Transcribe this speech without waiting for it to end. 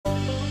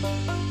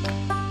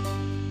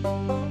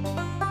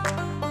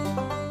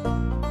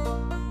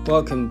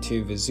Welcome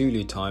to the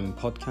Zulu Time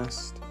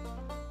podcast,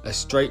 a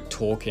straight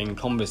talking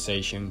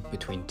conversation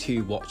between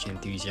two watch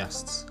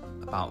enthusiasts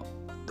about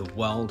the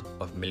world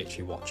of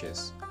military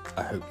watches.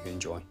 I hope you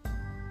enjoy.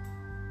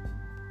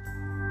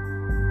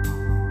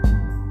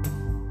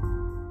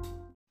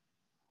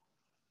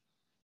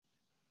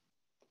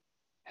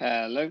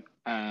 Hello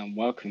and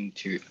welcome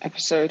to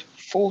episode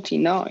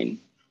 49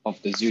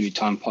 of the Zulu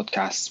Time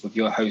podcast with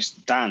your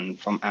host Dan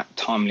from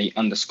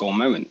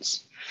 @timely_moments.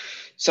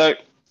 So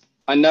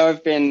I know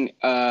I've been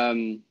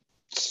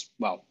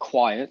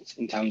quiet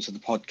in terms of the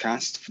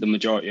podcast for the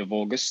majority of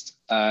August.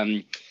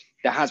 There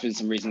has been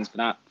some reasons for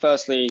that.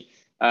 Firstly,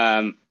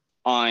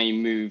 I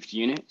moved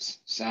units,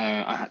 so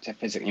I had to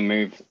physically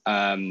move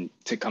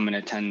to come and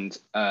attend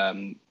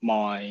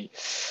my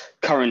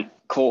current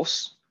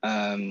course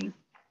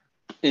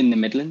in the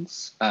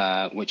Midlands,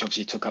 which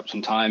obviously took up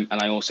some time.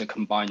 And I also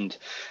combined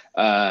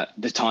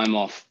the time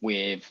off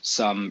with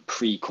some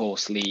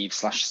pre-course leave /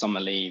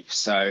 summer leave.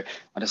 So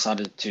I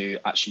decided to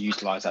actually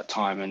utilize that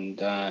time and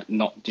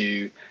not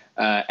do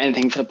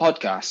anything for the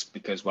podcast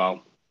because,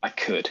 well, I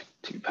could,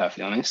 to be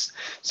perfectly honest.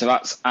 So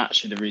that's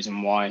actually the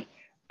reason why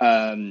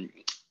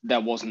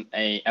there wasn't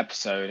a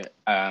episode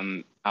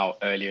out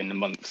earlier in the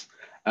month.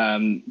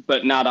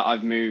 But now that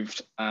I've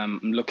moved,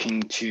 I'm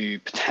looking to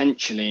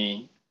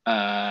potentially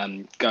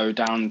go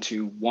down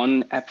to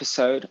one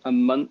episode a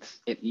month,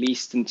 at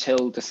least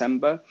until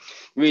December.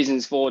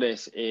 Reasons for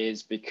this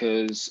is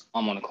because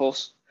I'm on a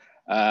course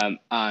and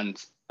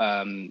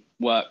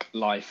work,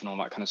 life and all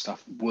that kind of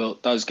stuff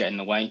does get in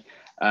the way.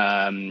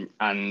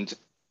 And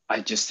I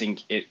just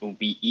think it will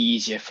be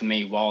easier for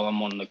me while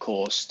I'm on the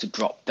course to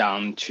drop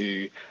down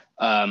to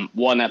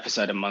one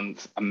episode a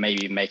month and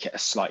maybe make it a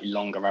slightly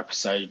longer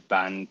episode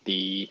than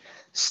the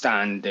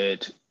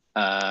standard,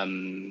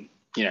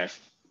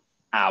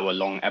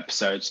 hour-long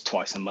episodes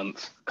twice a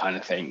month kind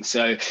of thing.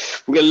 So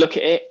we're going to look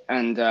at it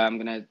and I'm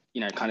going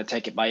to, kind of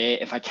take it by ear.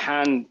 If I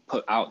can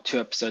put out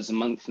 2 episodes a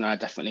month, then I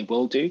definitely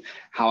will do.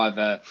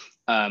 However,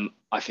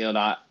 I feel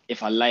that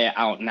if I lay it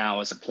out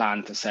now as a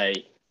plan to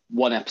say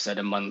 1 episode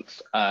a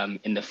month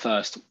in the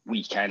first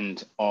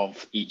weekend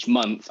of each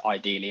month,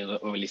 ideally, or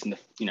at least in the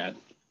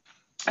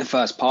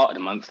first part of the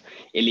month,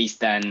 at least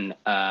then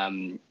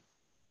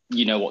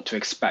you know what to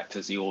expect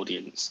as the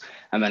audience.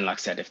 And then, like I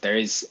said, if there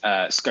is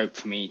scope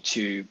for me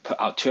to put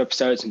out 2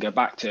 episodes and go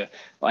back to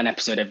an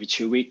episode every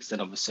 2 weeks, then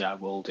obviously I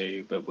will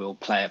do, but we'll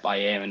play it by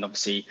ear. And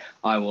obviously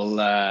I will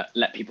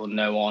let people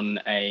know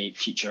on a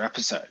future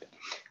episode.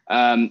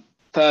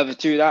 Further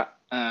to that,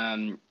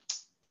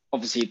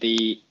 obviously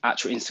the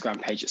actual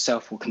Instagram page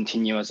itself will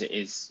continue as it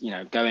is,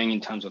 going in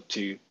terms of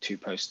two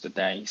posts a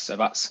day. So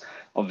that's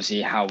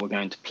obviously how we're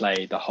going to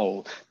play the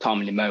whole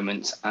Timely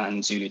Moments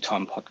and Zulu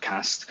Time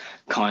podcast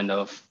kind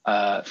of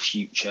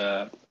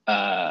future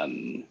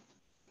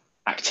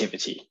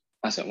activity,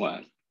 as it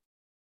were.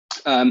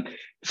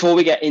 Before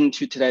we get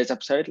into today's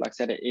episode, like I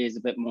said, it is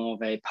a bit more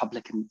of a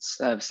public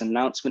service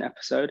announcement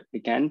episode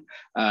again.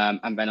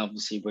 And then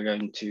obviously we're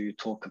going to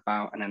talk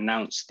about and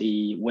announce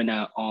the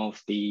winner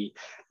of the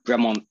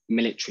Bremont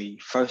military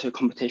photo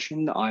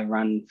competition that I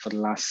ran for the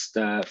last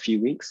few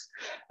weeks.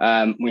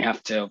 We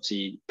have to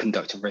obviously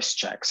conduct a wrist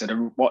check. So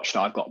the watch that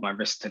I've got on my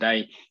wrist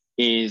today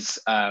is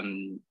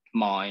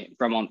my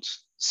Bremont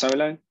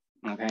Solo.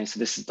 Okay, so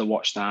this is the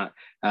watch that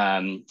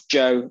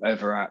Joe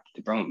over at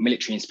the Bremont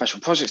Military and Special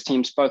Projects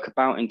team spoke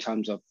about in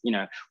terms of,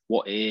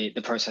 what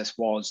the process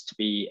was to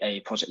be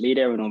a project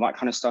leader and all that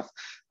kind of stuff.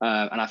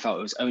 And I felt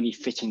it was only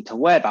fitting to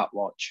wear that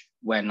watch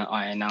when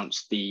I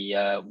announced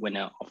the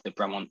winner of the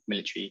Bremont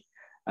Military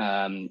 /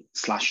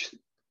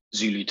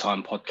 Zulu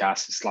Time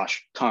podcast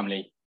 /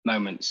 Timely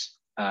Moments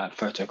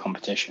photo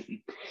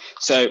competition.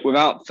 So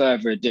without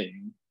further ado,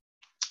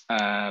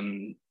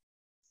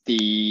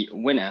 the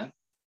winner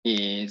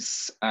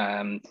is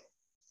at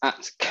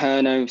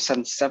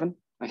Kerno77.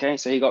 Okay,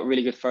 so he got a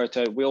really good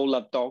photo. We all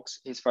love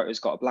dogs. His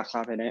photo's got a black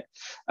lab in it.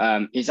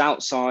 He's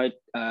outside,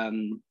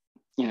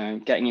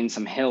 getting in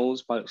some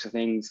hills by the looks of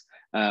things,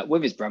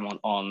 with his Bremont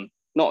on,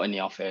 not in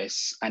the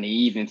office. And he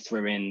even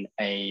threw in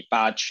a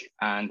badge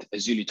and a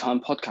Zulu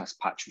Time podcast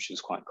patch, which was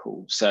quite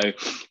cool. So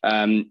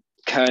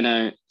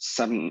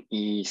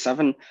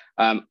Kerno77,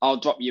 I'll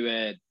drop you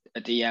a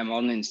DM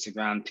on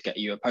Instagram to get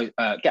you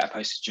get a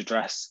postage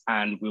address,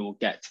 and we will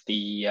get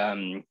the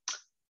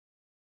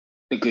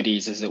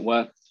goodies, as it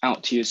were,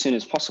 out to you as soon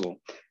as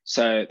possible.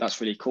 So that's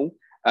really cool.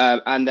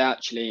 And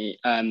actually,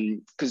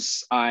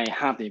 because I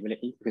have the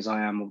ability, because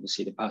I am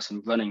obviously the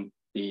person running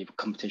the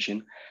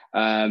competition,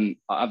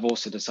 I've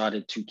also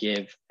decided to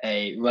give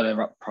a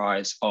runner-up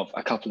prize of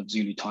a couple of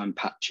Zulu Time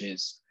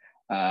patches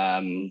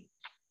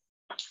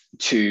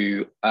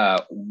to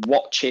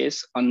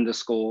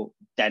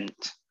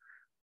watches_dent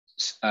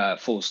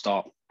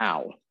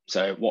 _owl.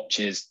 So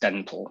watches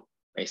dental,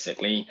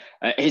 basically.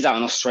 He's out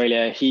in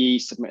Australia. He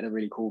submitted a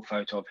really cool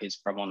photo of his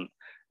Bremont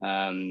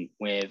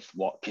with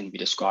what can be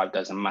described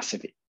as a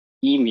massive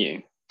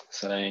emu.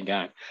 So there you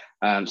go.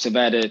 So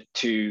they're the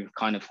 2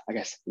 kind of, I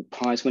guess,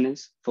 prize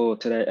winners for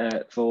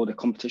today, for the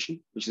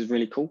competition, which is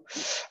really cool.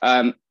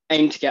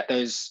 aim to get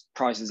those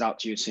prizes out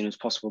to you as soon as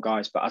possible,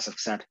 guys. But as I've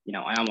said,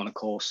 I am on a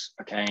course.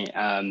 Okay.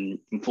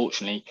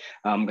 Unfortunately,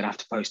 I'm going to have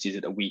to post these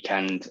at the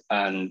weekend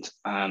and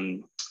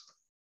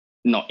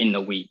not in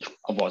the week.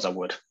 Otherwise, I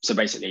would. So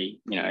basically,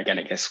 again,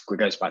 it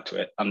goes back to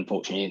it.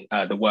 Unfortunately,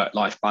 the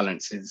work-life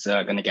balance is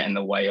going to get in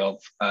the way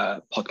of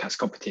podcast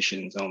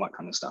competitions and all that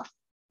kind of stuff.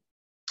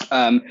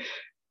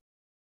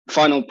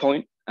 Final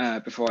point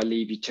before I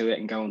leave you to it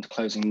and go on to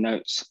closing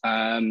notes.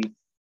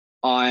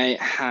 I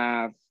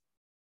have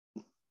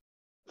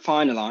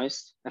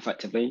finalized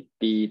effectively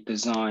the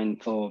design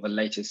for the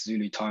latest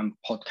Zulu Time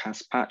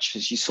podcast patch.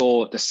 As you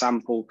saw the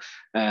sample,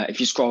 if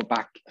you scroll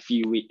back a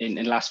few weeks in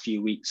the last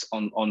few weeks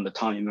on the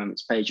Tiny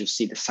Moments page, you'll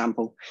see the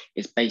sample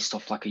is based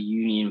off like a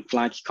Union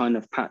flag kind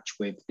of patch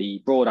with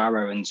the broad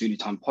arrow and Zulu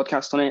Time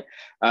podcast on it.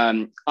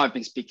 I've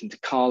been speaking to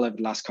Carl over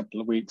the last couple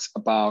of weeks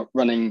about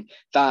running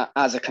that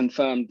as a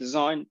confirmed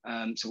design.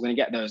 So we're going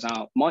to get those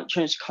out. Might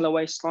change the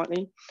colorway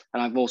slightly.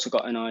 And I've also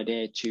got an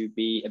idea to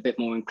be a bit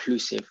more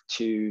inclusive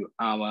to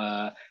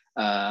our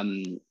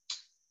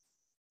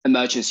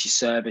emergency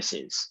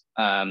services.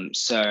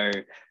 So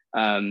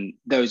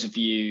those of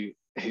you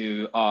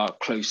who are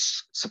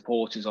close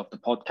supporters of the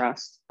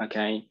podcast,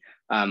 okay,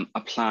 I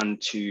plan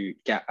to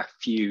get a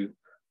few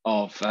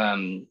of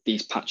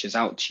these patches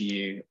out to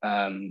you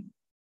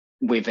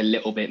with a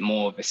little bit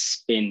more of a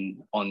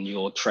spin on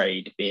your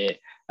trade, be it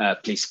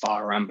police,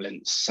 fire, or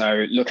ambulance.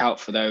 So look out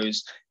for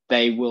those.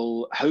 They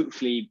will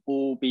hopefully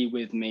all be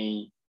with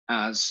me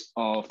as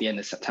of the end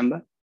of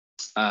September.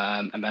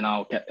 And then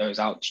I'll get those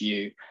out to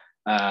you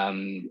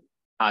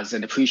as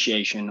an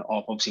appreciation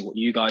of obviously what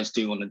you guys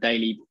do on the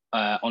daily,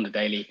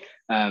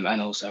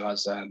 and also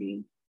as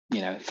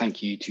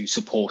thank you to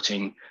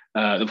supporting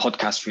the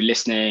podcast through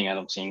listening and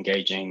obviously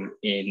engaging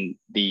in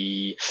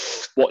the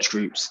watch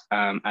groups,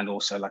 and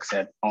also, like I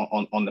said,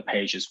 on the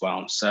page as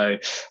well. So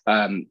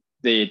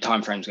the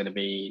time frame is going to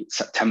be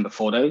September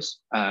for those,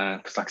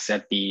 because like I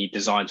said, the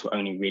designs were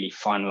only really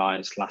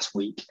finalized last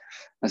week,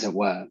 as it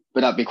were.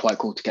 But that'd be quite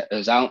cool to get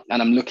those out. And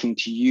I'm looking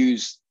to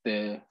use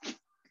the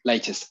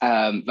latest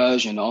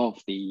version of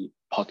the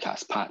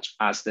podcast patch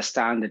as the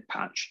standard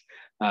patch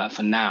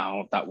for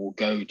now. That will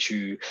go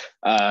to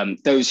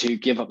those who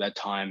give up their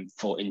time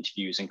for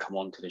interviews and come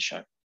on to the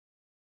show.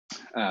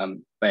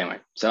 But anyway,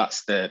 so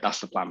that's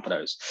the plan for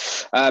those.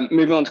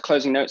 Moving on to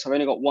closing notes. I've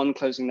only got one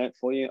closing note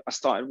for you. I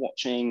started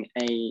watching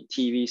a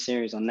TV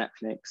series on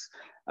Netflix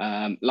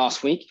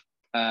last week,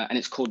 and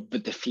it's called The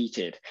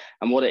Defeated.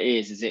 And what it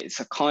is it's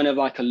a kind of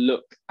like a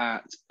look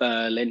at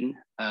Berlin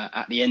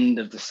at the end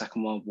of the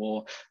Second World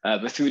War,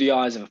 but through the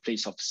eyes of a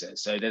police officer.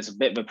 So there's a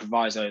bit of a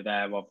proviso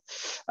there of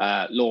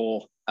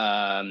law,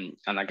 and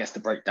I guess the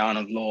breakdown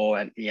of law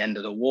at the end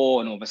of the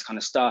war and all this kind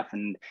of stuff.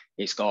 And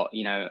it's got,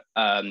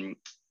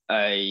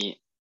 a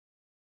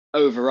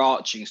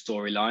overarching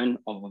storyline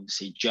of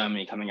obviously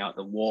Germany coming out of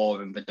the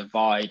war and the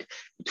divide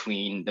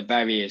between the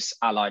various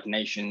allied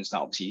nations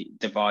that obviously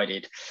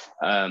divided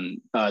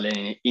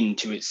Berlin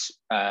into its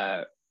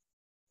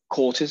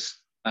quarters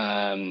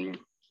after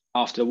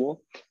the war,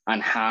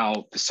 and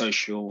how the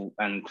social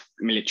and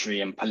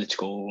military and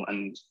political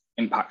and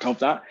impact of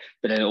that.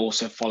 But then it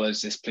also follows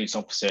this police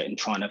officer in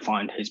trying to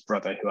find his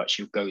brother who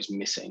actually goes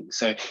missing.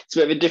 So it's a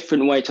bit of a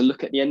different way to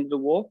look at the end of the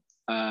war.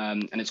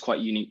 And it's quite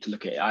unique to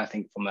look at it, I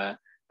think, from a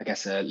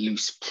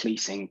loose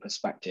policing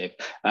perspective.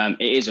 It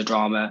is a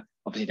drama.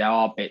 Obviously, there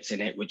are bits in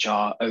it which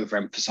are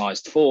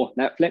overemphasized for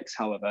Netflix.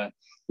 However,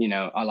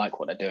 I like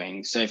what they're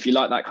doing. So if you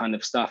like that kind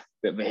of stuff,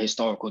 bit of a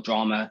historical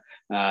drama,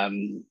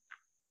 go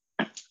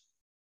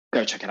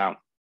check it out.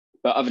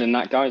 But other than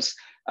that, guys,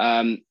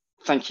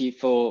 thank you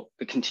for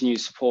the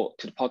continued support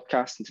to the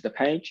podcast and to the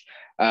page.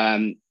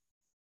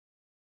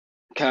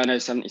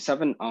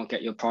 Kerno77, I'll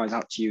get your prize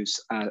out to you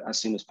as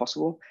soon as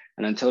possible.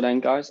 And until then,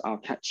 guys, I'll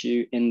catch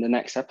you in the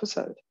next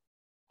episode.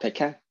 Take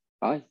care.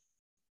 Bye.